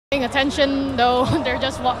paying attention though. They're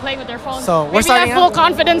just playing with their phones. So we're Maybe starting have full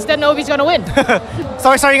confidence that Nobi's gonna win. So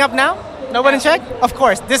we're starting up now? No button check? Of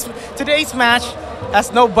course. Today's match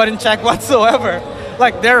has no button check whatsoever.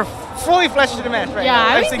 Like they're fully fledged to the match right now.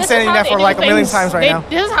 I've been saying that for like a million times right now.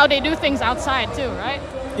 This is how they do things outside too, right?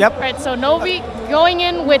 Yep. Right, so Nobi going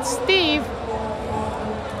in with Steve.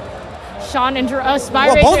 Sean SBYRAZOR.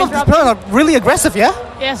 Well, both of these players are really aggressive, yeah?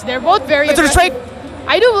 Yes, they're both very aggressive. Straight.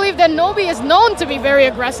 I do believe that Nobi is known to be very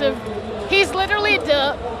aggressive. He's literally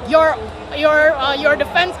your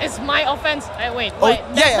defense is my offense. Wait,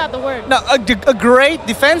 that's not the word. No, a great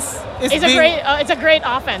defense is it's a great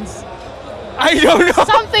offense. I don't know.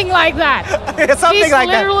 Something like that. Something He's like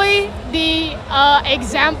literally the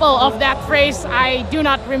example of that phrase. I do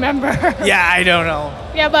not remember. Yeah, I don't know.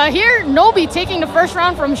 Yeah, but here Nobi taking the first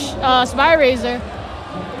round from SBYRAZOR.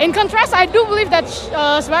 In contrast, I do believe that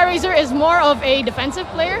SBYRAZOR is more of a defensive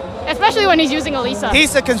player, especially when he's using Elisa.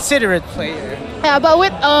 He's a considerate player. Yeah, but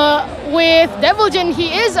with JIN,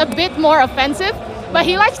 he is a bit more offensive, but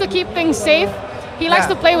he likes to keep things safe. He likes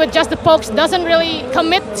to play with just the pokes, doesn't really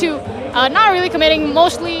commit to, not really committing,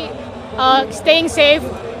 mostly staying safe,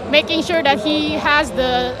 making sure that he has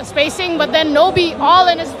the spacing, but then Nobi all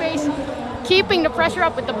in his face, keeping the pressure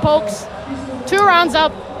up with the pokes. 2 rounds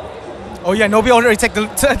up. Oh yeah, Nobi already took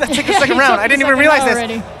the second round. I didn't even realize this.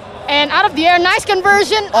 Already. And out of the air, nice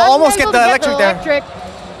conversion. Almost get the electric there.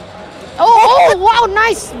 Oh, wow,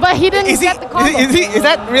 nice. But he didn't get the combo. Is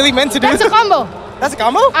that really meant to do? That's a combo. That's a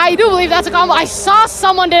combo? I do believe that's a combo. I saw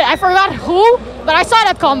someone did it. I forgot who, but I saw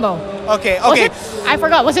that combo. Okay. I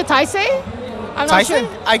forgot. Was it Taisei? I'm not sure.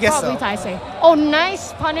 I guess Probably so. Taisei. Oh,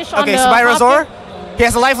 nice punish on the SBYRAZOR. He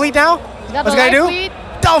has a life lead now. What's he gonna do?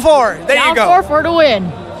 Down 4. There you go. Down 4 for the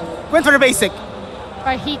win. Went for the basic.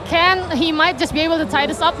 Right, he might just be able to tie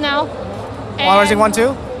this up now. Rising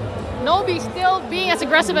 1-2. Nobi still being as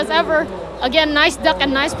aggressive as ever. Again, nice duck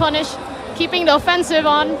and nice punish. Keeping the offensive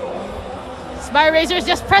on. SBYRAZOR is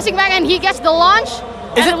just pressing back and he gets the launch.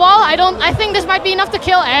 Is it wall? I think this might be enough to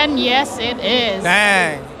kill, and yes, it is.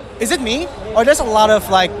 Dang. Is it me? Or there's a lot of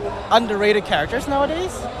like underrated characters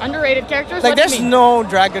nowadays? Underrated characters? Like there's no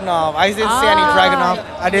Dragunov. I didn't see any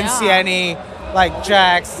Dragunov. I didn't see any like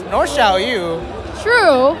Jax, nor Xiao Yu.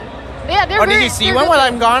 True. Yeah, they're did you see one while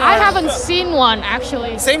I'm gone? I haven't seen one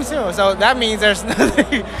actually. Same too. So that means there's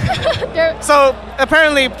nothing. So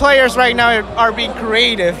apparently players right now are being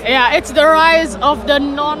creative. Yeah, it's the rise of the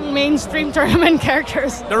non-mainstream tournament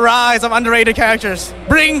characters. The rise of underrated characters.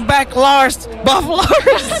 Bring back Lars, buff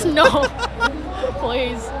Lars. No,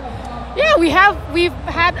 please. Yeah, we've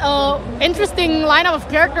had an interesting lineup of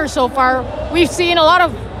characters so far. We've seen a lot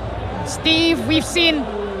of Steve, we've seen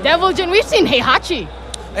JIN, we've seen Heihachi.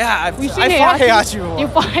 Yeah, I fought Heihachi before. You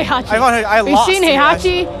fought Heihachi. I lost. We've seen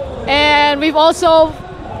Heihachi, and we've also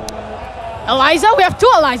Eliza. We have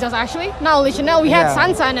 2 Elizas actually. Not only Chanel, we had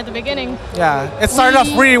Sansan at the beginning. Yeah, it started off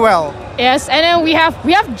really well. Yes, and then we have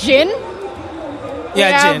JIN.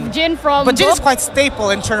 Yeah, JIN. JIN from But JIN is quite staple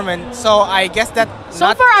in tournament, so I guess that.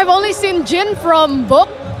 So far, I've only seen JIN from Book,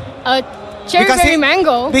 Cherry Berry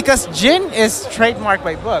Mango. Because JIN is trademarked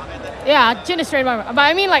by Book. Yeah, JIN is trademarked. But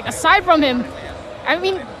I mean, like aside from him, I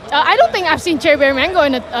mean, I don't think I've seen Cherry Berry Mango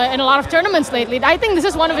in a lot of tournaments lately. I think this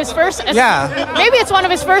is one of his first. Yeah. Maybe it's one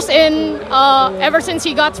of his first in ever since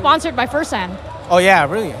he got sponsored by First Hand. Oh yeah,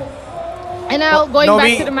 really. And now going Nobi,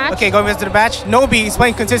 back to the match. Okay, going back to the match. Nobi is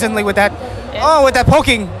playing consistently with that. Yeah. Oh, with that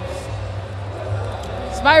poking.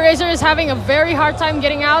 SBYRAZOR is having a very hard time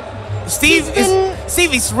getting out. Steve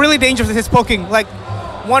is really dangerous with his poking. Like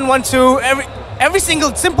 1-1-2 every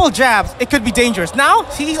single simple jabs, it could be dangerous. Now,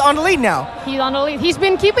 he's on the lead now. He's on the lead. He's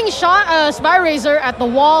been keeping SBYRAZOR at the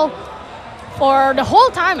wall for the whole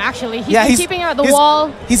time, actually. He's been keeping her at the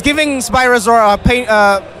wall. He's giving SBYRAZOR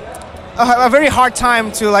a very hard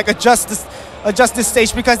time to like adjust this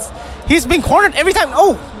stage because he's been cornered every time.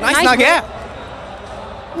 Oh, nice nugget.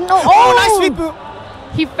 No. Oh, nice sweep.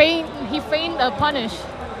 He feigned a punish.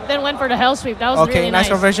 Then went for the hell sweep. That was really nice. Nice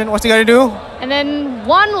conversion. What's he gonna do? And then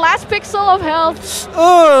one last pixel of health.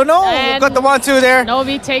 Oh no! And got the 1-2 there.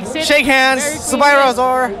 Nobi takes it. Shake hands.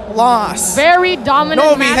 SBYRAZOR lost. Very dominant.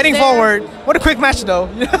 Nobi heading forward. What a quick match though.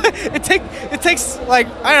 it takes like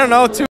I don't know 2